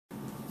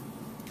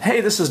Hey,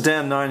 this is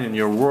Dan Nainan,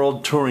 your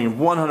world touring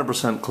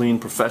 100% clean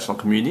professional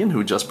comedian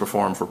who just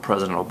performed for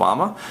President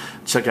Obama.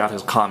 Check out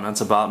his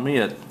comments about me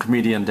at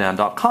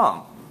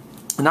comediandan.com.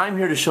 And I'm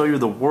here to show you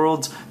the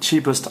world's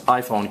cheapest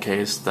iPhone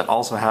case that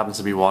also happens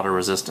to be water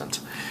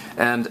resistant.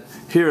 And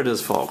here it is,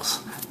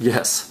 folks.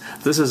 Yes,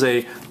 this is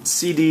a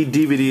CD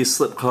DVD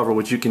slipcover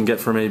which you can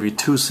get for maybe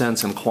 2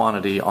 cents in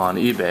quantity on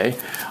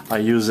eBay. I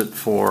use it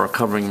for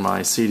covering my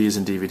CDs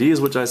and DVDs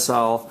which I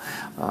sell.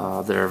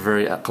 They're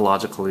very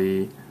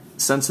ecologically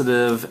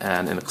sensitive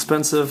and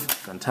inexpensive.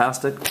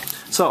 Fantastic.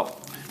 So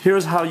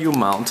here's how you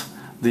mount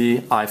the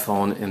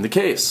iPhone in the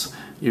case.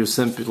 You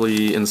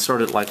simply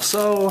insert it like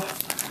so,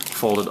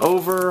 fold it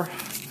over,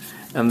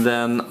 and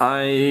then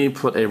I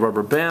put a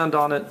rubber band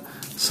on it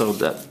so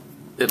that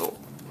it'll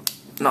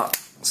not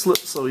slip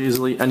so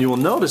easily. And you will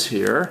notice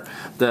here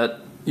that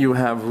you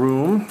have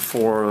room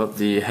for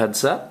the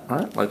headset,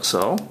 right, like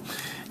so.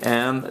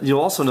 And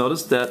you'll also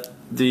notice that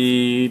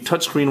the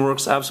touchscreen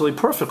works absolutely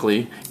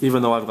perfectly,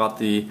 even though I've got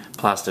the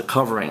plastic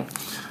covering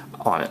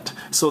on it.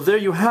 So there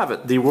you have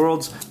it, the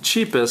world's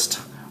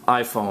cheapest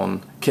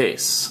iPhone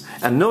case.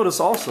 And notice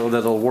also that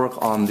it'll work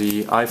on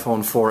the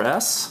iPhone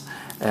 4S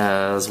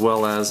as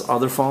well as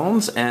other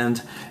phones,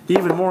 and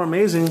even more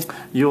amazing,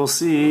 you'll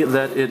see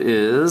that it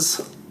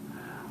is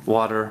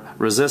water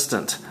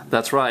resistant.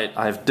 That's right,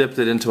 I've dipped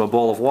it into a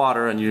bowl of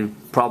water, and you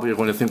probably are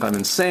going to think I'm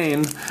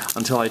insane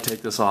until I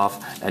take this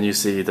off and you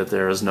see that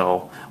there is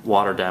no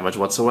water damage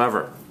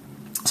whatsoever.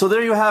 So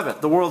there you have it,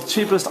 the world's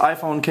cheapest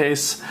iPhone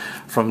case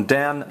from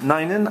Dan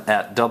Nainan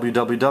at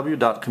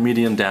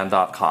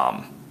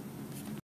www.comediandan.com.